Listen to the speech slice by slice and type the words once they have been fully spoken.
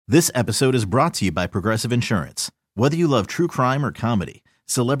This episode is brought to you by Progressive Insurance. Whether you love true crime or comedy,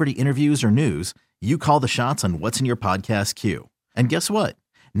 celebrity interviews or news, you call the shots on what's in your podcast queue. And guess what?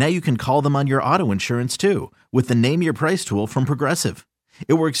 Now you can call them on your auto insurance too with the Name Your Price tool from Progressive.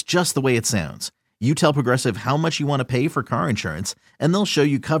 It works just the way it sounds. You tell Progressive how much you want to pay for car insurance, and they'll show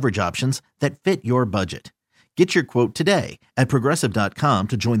you coverage options that fit your budget. Get your quote today at Progressive.com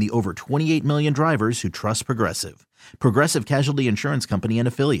to join the over 28 million drivers who trust Progressive. Progressive Casualty Insurance Company and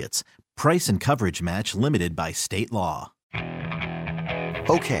Affiliates. Price and coverage match limited by state law.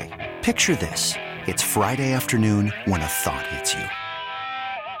 Okay, picture this. It's Friday afternoon when a thought hits you.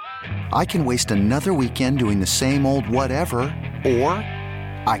 I can waste another weekend doing the same old whatever, or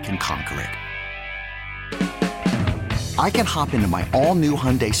I can conquer it. I can hop into my all-new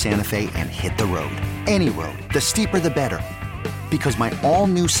Hyundai Santa Fe and hit the road. Any road. The steeper, the better. Because my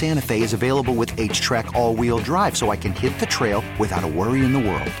all-new Santa Fe is available with H-Track all-wheel drive, so I can hit the trail without a worry in the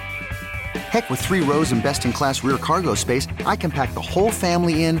world. Heck, with 3 rows and best-in-class rear cargo space, I can pack the whole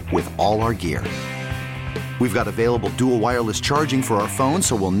family in with all our gear. We've got available dual wireless charging for our phones,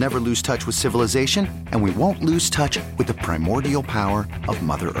 so we'll never lose touch with civilization, and we won't lose touch with the primordial power of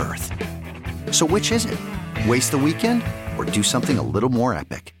Mother Earth. So which is it? Waste the weekend or do something a little more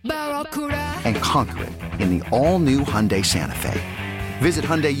epic? And conquer it in the all-new Hyundai Santa Fe. Visit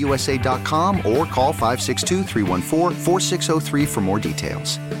HyundaiUSA.com or call 562-314-4603 for more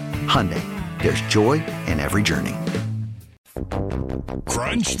details. Hyundai, there's joy in every journey.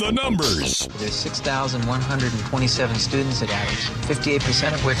 Crunch the numbers. There's 6,127 students at Adams,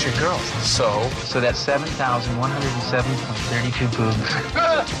 58% of which are girls. So that's 7,107.32 boobs.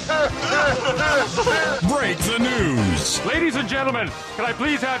 Break the news. Ladies and gentlemen, can I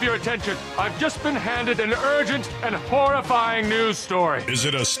please have your attention? I've just been handed an urgent and horrifying news story. Is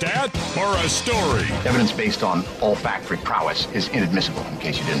it a stat or a story? Evidence based on olfactory prowess is inadmissible, in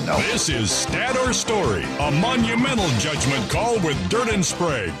case you didn't know. This is Stat or Story, a monumental judgment call with Dirt and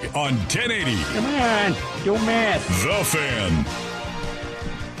Sprague on 1080. Come on, don't mess. The Fan.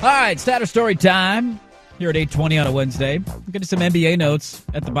 All right, Stat or Story time here at 8:20 on a Wednesday. We'll get to some NBA notes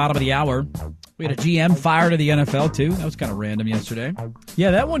at the bottom of the hour. We had a GM fired of the NFL, too. That was kind of random yesterday.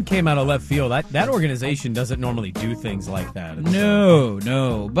 Yeah, that one came out of left field. That organization doesn't normally do things like that.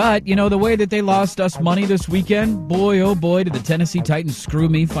 No. But, you know, the way that they lost us money this weekend, boy, oh boy, did the Tennessee Titans screw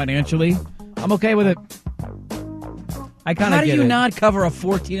me financially. I'm okay with it. I kind of How get do you it. not cover a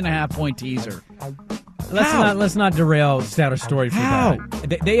 14.5-point teaser? Let's not derail Stat or Story for How?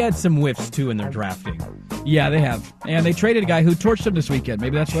 that. They had some whiffs, too, in their drafting. Yeah, they have. And they traded a guy who torched them this weekend.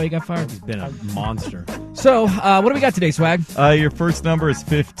 Maybe that's why he got fired. He's been a monster. So, what do we got today, Swag? Your first number is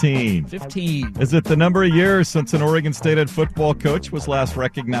 15. 15. Is it the number of years since an Oregon State head football coach was last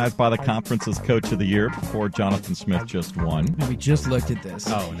recognized by the conference as Coach of the Year before Jonathan Smith just won? We just looked at this.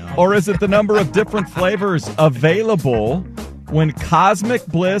 Oh, no. Or is it the number of different flavors available when Cosmic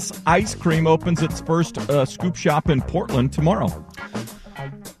Bliss ice cream opens its first scoop shop in Portland tomorrow?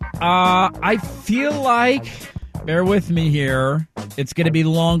 I feel like, bear with me here, it's going to be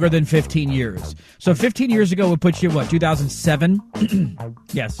longer than 15 years. So 15 years ago would put you, 2007?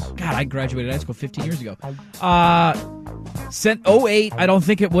 Yes. God, I graduated high school 15 years ago. 08, I don't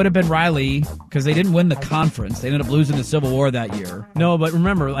think it would have been Riley because they didn't win the conference. They ended up losing the Civil War that year. No, but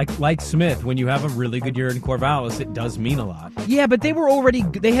remember, like Smith, when you have a really good year in Corvallis, it does mean a lot. Yeah, but they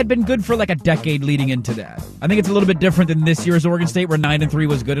had been good for like a decade leading into that. I think it's a little bit different than this year's Oregon State where 9-3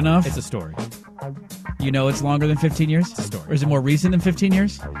 was good enough. It's a story. You know it's longer than 15 years? It's a story. Or is it more recent than 15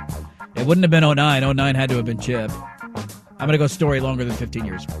 years? It wouldn't have been 09. 09 had to have been Chip. I'm going to go story longer than 15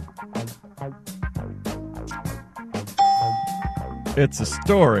 years. It's a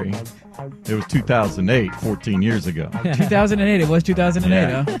story. It was 2008, 14 years ago. 2008. It was 2008,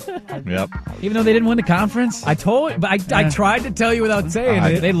 Yeah. huh? Yep. Even though they didn't win the conference? I tried to tell you without saying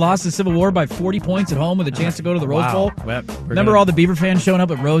it. They lost the Civil War by 40 points at home with a chance to go to the Rose Bowl. Well, Remember all the Beaver fans showing up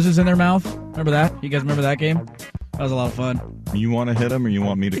with roses in their mouth? Remember that? You guys remember that game? That was a lot of fun. You want to hit him or you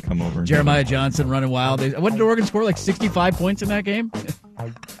want me to come over? and hit him? Jeremiah Johnson running wild. What did Oregon score, like 65 points in that game?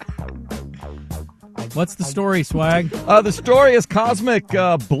 What's the story, Swag? The story is Cosmic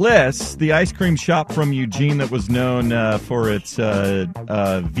Bliss, the ice cream shop from Eugene that was known for its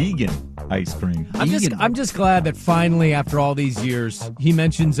vegan ice cream. I'm just glad that finally, after all these years, he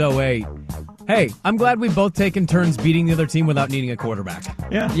mentions 08. Hey, I'm glad we've both taken turns beating the other team without needing a quarterback.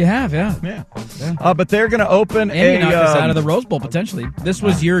 Yeah. You have, yeah. But they're going to open And you knocked us out of the Rose Bowl, potentially. This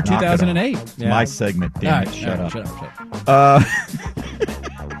was year 2008. It's my segment, damn it. Shut up. Shut up.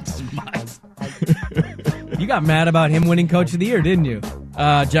 You got mad about him winning Coach of the Year, didn't you?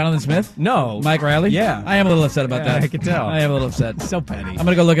 Jonathan Smith? No. Mike Riley? Yeah. I am a little upset about Yeah, that. I can tell. I am a little upset. So petty. I'm going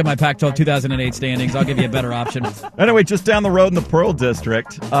to go look at my Pac-12 2008 standings. I'll give you a better option. Anyway, just down the road in the Pearl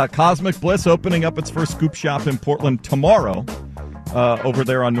District, Cosmic Bliss opening up its first scoop shop in Portland tomorrow over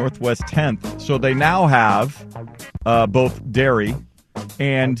there on Northwest 10th. So they now have both dairy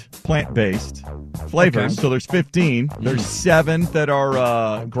and plant-based flavors. Okay. So there's 15. There's 7 that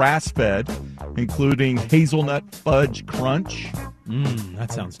are grass-fed, including hazelnut fudge crunch.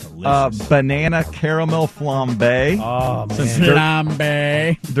 That sounds delicious. Banana caramel flambe. Oh, man. Since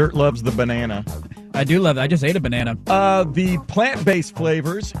Flambe. Dirt loves the banana. I do love that. I just ate a banana. The plant-based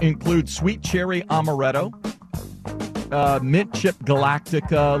flavors include sweet cherry amaretto, mint chip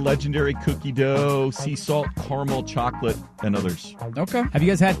galactica, legendary cookie dough, sea salt caramel chocolate, and others. Okay. Have you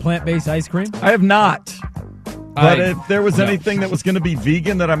guys had plant-based ice cream? I have not. But if there was no. anything that was going to be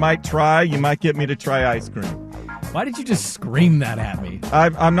vegan that I might try, you might get me to try ice cream. Why did you just scream that at me?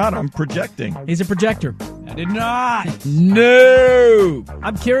 I'm not. I'm projecting. He's a projector. I did not. No.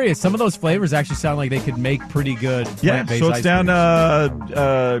 I'm curious. Some of those flavors actually sound like they could make pretty good Yeah, plant-based so it's ice down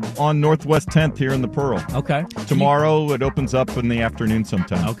cream. on Northwest 10th here in the Pearl. Okay. Tomorrow it opens up in the afternoon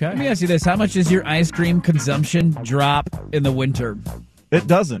sometime. Okay. Let me ask you this. How much does your ice cream consumption drop in the winter? It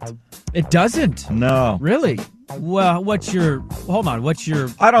doesn't. It doesn't. No. Really? Well, hold on. What's your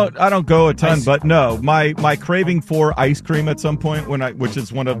I don't go a ton, Ice- but no, my craving for ice cream at some point which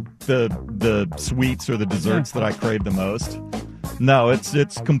is one of the sweets or the desserts that I crave the most. No,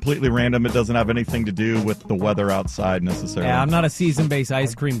 it's completely random. It doesn't have anything to do with the weather outside necessarily. Yeah, I'm not a season-based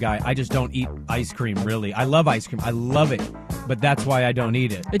ice cream guy. I just don't eat ice cream, really. I love ice cream. I love it, but that's why I don't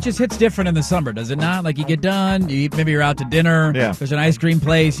eat it. It just hits different in the summer, does it not? Like you get done, maybe you're out to dinner. Yeah. There's an ice cream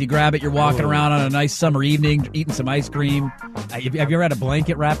place. You grab it. You're walking around on a nice summer evening, eating some ice cream. Have you ever had a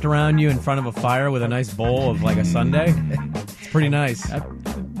blanket wrapped around you in front of a fire with a nice bowl of like a sundae? It's pretty nice.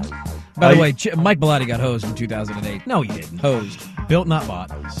 By the way, Mike Bellotti got hosed in 2008. No, he didn't. Hosed. Built, not bought.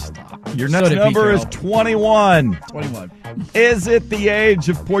 Your So next did Pete number is Carroll. 21. 21. Is it the age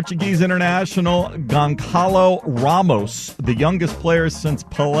of Portuguese international Goncalo Ramos, the youngest player since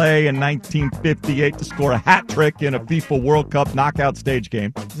Pelé in 1958 to score a hat trick in a FIFA World Cup knockout stage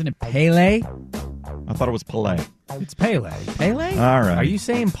game? Isn't it Pele? I thought it was Pelé. It's Pele. Pele? All right. Are you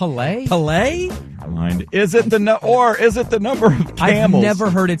saying Pelé? Pele? Mind. Is it the number of I've camels? never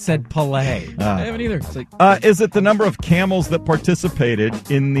heard it said Pelé. I haven't either. It's like, Is it the number of camels that participated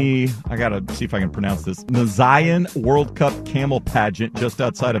in the, I gotta see if I can pronounce this, Mazayan World Cup camel pageant just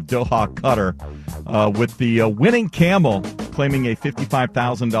outside of Doha, Qatar, with the winning camel claiming a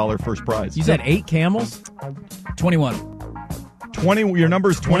 $55,000 first prize? You said 8 camels? 21. 20. Your number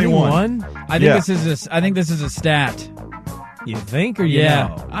is 21. I think this is a stat. You think or you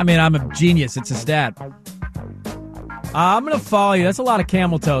know? I mean, I'm a genius. It's a stat. I'm going to follow you. That's a lot of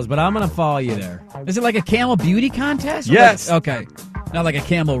camel toes, but I'm going to follow you there. Is it like a camel beauty contest? Or Yes. okay. Not like a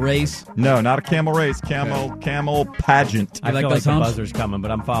camel race. No, not a camel race. Camel pageant. I like feel those like the humps? buzzer's coming,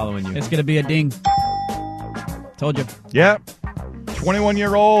 but I'm following you. It's going to be a ding. Told you. Yeah.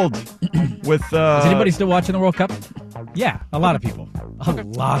 21-year-old with... Is anybody still watching the World Cup? Yeah, a lot of people. A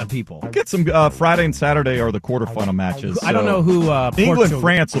lot of people. Get some Friday and Saturday are the quarterfinal matches. I don't know who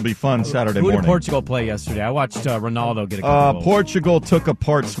England-France will be fun Saturday Who morning. did Portugal play yesterday? I watched Ronaldo get a couple goals. Portugal took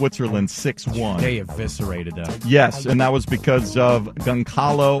apart Switzerland 6-1. They eviscerated them. Yes, and that was because of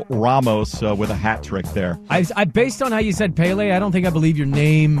Goncalo Ramos with a hat trick there. I based on how you said Pele, I don't think I believe your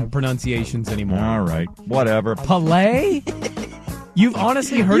name pronunciations anymore. All right, whatever. Pele? You've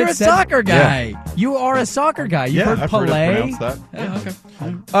honestly heard You're it a said? soccer guy. You are a soccer guy. You've heard I've Pele? heard it pronounced that.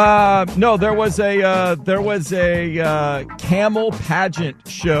 Yeah, okay. No, there was a camel pageant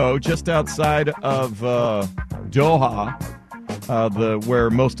show just outside of Doha, where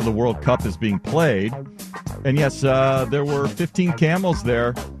most of the World Cup is being played. And yes, there were 15 camels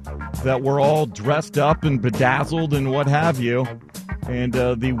there that were all dressed up and bedazzled and what have you. And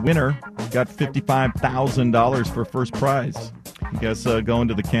the winner got $55,000 for first prize. You guys going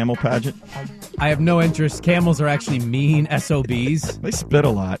to the camel pageant? I have no interest. Camels are actually mean SOBs. They spit a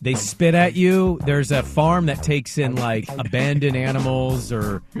lot. They spit at you. There's a farm that takes in like abandoned animals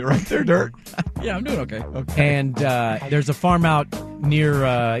or... You're right there, Dirt. Yeah, I'm doing okay. And there's a farm out near...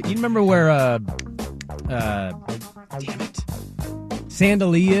 you remember where... damn it.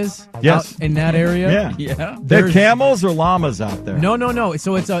 Sandalee is? Yes. Out in that area? Yeah. Yeah. They're There's- camels or llamas out there? No.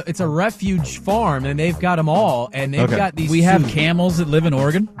 So it's a refuge farm, and they've got them all, and they've Okay. got these. We have two- camels that live in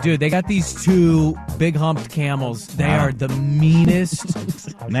Oregon. dude. They got these 2 big humped camels. They Wow. are the meanest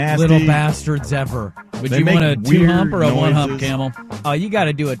Nasty. little bastards ever. Would They you make want a weird 2-hump or a 1-hump noises. camel? Oh, you got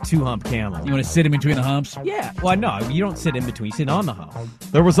to do a 2-hump camel. You want to sit in between the humps? Yeah. Well, no, you don't sit in between. You sit on the hump.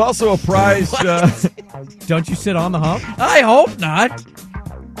 There was also a prize. Don't you sit on the hump? I hope not.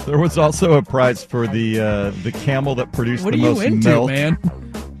 There was also a prize for the camel that produced What the are you most into, milk. man?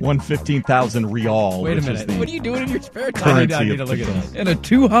 Won 15,000 rial. Wait a which minute. is the What are you doing in your spare time? currency I need to of look at Dubai. this. In a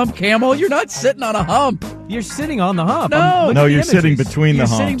 2-hump camel? You're not sitting on a hump. You're sitting on the hump. No. I'm looking No, at you're images. sitting between You're the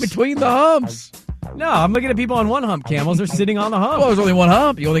humps. sitting between the humps. No, I'm looking at people on 1-hump camels. They're sitting on the hump. Well, there's only 1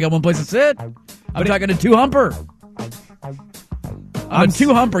 hump. You only got 1 place to sit. I'm talking a 2-humper. On a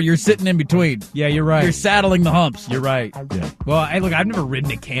 2-humper, you're sitting in between. Yeah, you're right. You're saddling the humps. You're right. Yeah. Well, hey, look, I've never ridden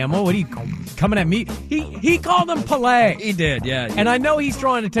a camel. What are you coming at me? He called him Pele. He did, yeah. And I know he's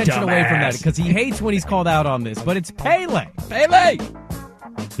drawing attention away from that Dumbass. because he hates when he's called out on this, but it's Pele. Pele!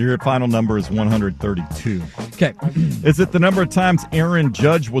 Your final number is 132. Okay. Is it the number of times Aaron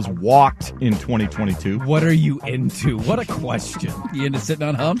Judge was walked in 2022? What are you into? What a question. You into sitting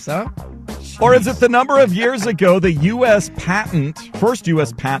on humps, huh? Or is it the number of years ago the first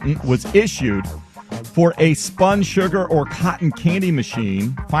U.S. patent was issued for a spun sugar or cotton candy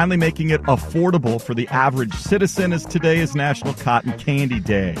machine, finally making it affordable for the average citizen, as today is National Cotton Candy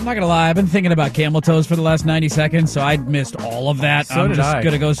Day? I'm not going to lie. I've been thinking about camel toes for the last 90 seconds, so I missed all of that. So I'm did just I.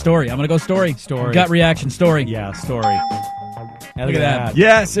 going to go story. I'm going to go story. Story. Gut reaction story. Yeah, story. Hey, Look at that.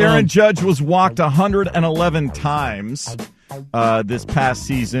 Yes, Aaron Boom. Judge was walked 111 times this past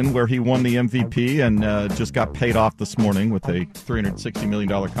season, where he won the MVP and just got paid off this morning with a $360 million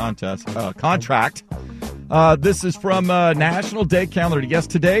contract. This is from National Day Calendar. Yes,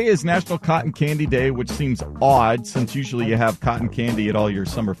 today is National Cotton Candy Day, which seems odd since usually you have cotton candy at all your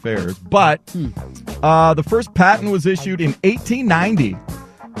summer fairs. But the first patent was issued in 1890.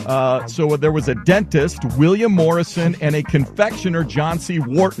 So there was a dentist, William Morrison, and a confectioner, John C.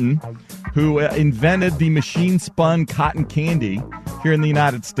 Wharton, who invented the machine-spun cotton candy here in the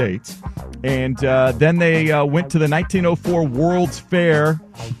United States. And then they went to the 1904 World's Fair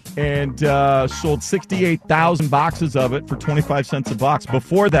and sold 68,000 boxes of it for 25 cents a box.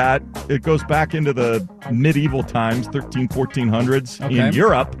 Before that, it goes back into the medieval times, 1400s in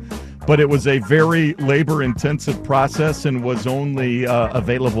Europe. But it was a very labor-intensive process and was only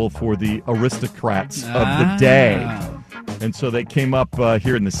available for the aristocrats of the day. And so they came up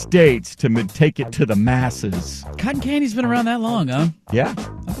here in the States to take it to the masses. Cotton candy's been around that long, huh? Yeah.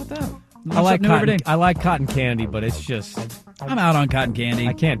 How about that? I like cotton candy, but it's just I'm out on cotton candy.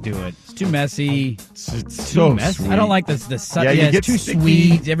 I can't do it. It's too messy. It's so messy. sweet. I don't like the Yeah, you it's get too sticky.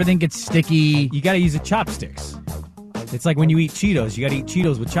 sweet. Everything gets sticky. You got to use the chopsticks. It's like when you eat Cheetos. You got to eat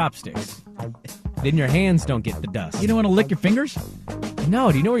Cheetos with chopsticks. Then your hands don't get the dust. You don't want to lick your fingers? No,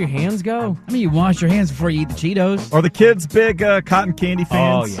 do you know where your hands go? I mean, you wash your hands before you eat the Cheetos. Are the kids big cotton candy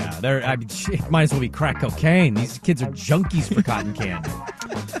Oh, fans? yeah. It might as well be crack cocaine. These kids are junkies for cotton candy.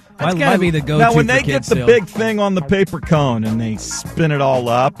 That's got to be the go-to Now, when for they get kids the still. big thing on the paper cone and they spin it all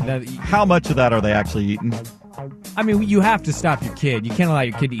up, That- how much of that are they actually eating? I mean, you have to stop your kid. You can't allow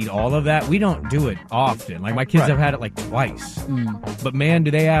your kid to eat all of that. We don't do it often. Like, my kids have had it like twice. But, man, do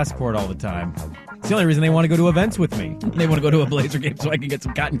they ask for it all the time. It's the only reason they want to go to events with me. They want to go to a Blazer game so I can get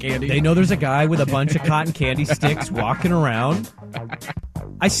some cotton candy. They know there's a guy with a bunch of cotton candy sticks walking around.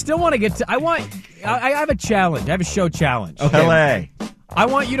 I still want to get to... I have a challenge. I have a show challenge. Pele. I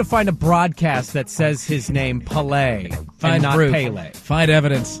want you to find a broadcast that says his name, Pele, Find and not proof. Pele. Find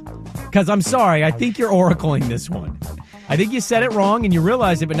evidence. Because I'm sorry, I think you're oracling this one. I think you said it wrong and you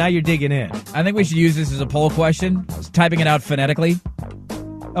realized it, but now you're digging in. I think we should use this as a poll question. Just typing it out phonetically.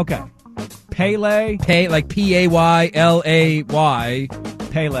 Okay. Pele, Like Paylay,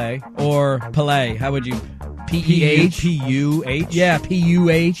 Pele, or Pelé. How would you? P-E-H? P-U-H. Yeah,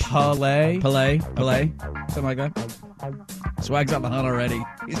 P-U-H. Pele. Pelé. Something like that. Swag's on the hunt already.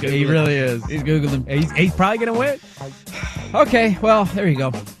 He's Googling. He really is. He's Googling. He's probably going to win. Okay, well, there you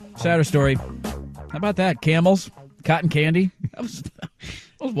go. Sadder story. How about that? Camels, cotton candy. That was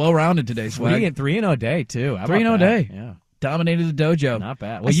well-rounded today, Swag. 3-0 day, too. How about 3-0 that? day. Yeah. Dominated the dojo. Not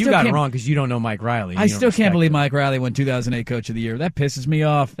bad. Well, you got it wrong because you don't know Mike Riley. I still can't believe Mike Riley won 2008 Coach of the Year. That pisses me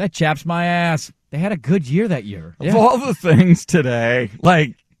off. That chaps my ass. They had a good year that year. Of all the things today,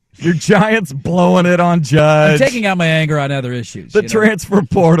 like your Giants blowing it on Judge. I'm taking out my anger on other issues. The transfer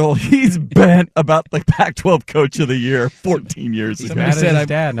portal. He's bent about the Pac-12 Coach of the Year 14 years ago. Mad at his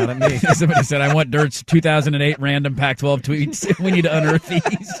dad, not at me. Somebody said, I want Dirt's 2008 random Pac-12 tweets. We need to unearth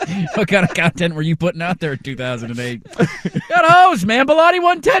these. What kind of content were you putting out there in 2008? Got hosed, man. Bilotti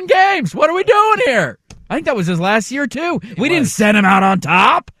won 10 games. What are we doing here? I think that was his last year, too. We didn't send him out on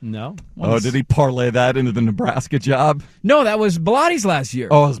top. No. Did he parlay that into the Nebraska job? No, that was Bellatti's last year.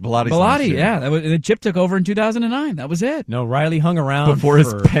 Oh, it was Bellatti's last year. Yeah. The Chip took over in 2009. That was it. No, Riley hung around before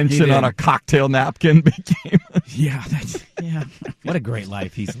his pension on a cocktail napkin became. Yeah. What a great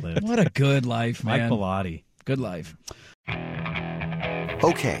life he's lived. What a good life, man. Mike Bellotti. Good life.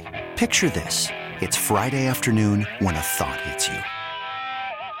 Okay, picture this. It's Friday afternoon when a thought hits you.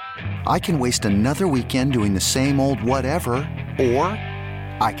 I can waste another weekend doing the same old whatever, or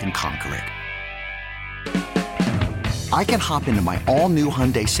I can conquer it. I can hop into my all-new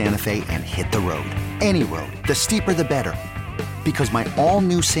Hyundai Santa Fe and hit the road. Any road. The steeper, the better. Because my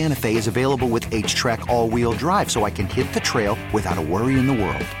all-new Santa Fe is available with H-Track all-wheel drive, so I can hit the trail without a worry in the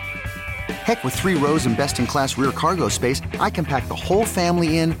world. Heck, with 3 rows and best-in-class rear cargo space, I can pack the whole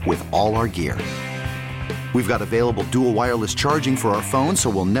family in with all our gear. We've got available dual wireless charging for our phones, so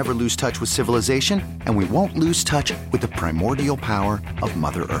we'll never lose touch with civilization, and we won't lose touch with the primordial power of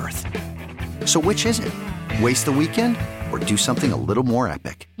Mother Earth. So which is it? Waste the weekend or do something a little more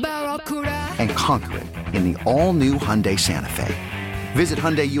epic? And conquer it in the all-new Hyundai Santa Fe. Visit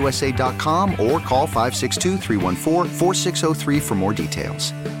HyundaiUSA.com or call 562-314-4603 for more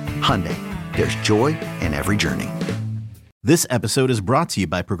details. Hyundai, there's joy in every journey. This episode is brought to you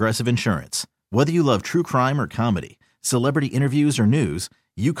by Progressive Insurance. Whether you love true crime or comedy, celebrity interviews or news,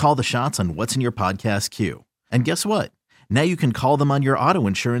 you call the shots on what's in your podcast queue. And guess what? Now you can call them on your auto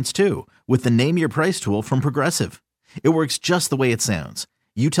insurance too with the Name Your Price tool from Progressive. It works just the way it sounds.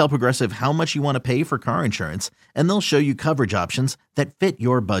 You tell Progressive how much you want to pay for car insurance, and they'll show you coverage options that fit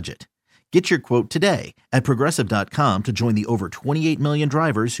your budget. Get your quote today at Progressive.com to join the over 28 million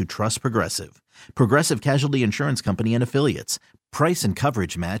drivers who trust Progressive. Progressive Casualty Insurance Company and Affiliates. Price and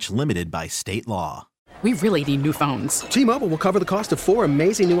coverage match limited by state law. We really need new phones. T-Mobile will cover the cost of 4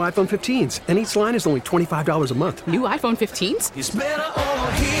 amazing new iPhone 15s, and each line is only $25 a month. New iPhone 15s? It's better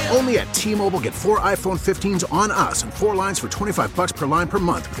over here. Only at T-Mobile, get 4 iPhone 15s on us and 4 lines for $25 per line per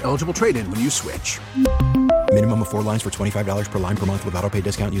month with eligible trade-in when you switch. Minimum of 4 lines for $25 per line per month with autopay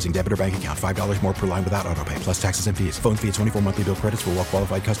discount using debit or bank account. $5 more per line without autopay, plus taxes and fees. Phone fee at 24 monthly bill credits for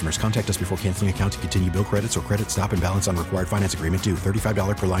well-qualified customers. Contact us before canceling account to continue bill credits or credit stop and balance on required finance agreement due.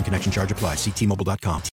 $35 per line connection charge applies. See T-Mobile.com.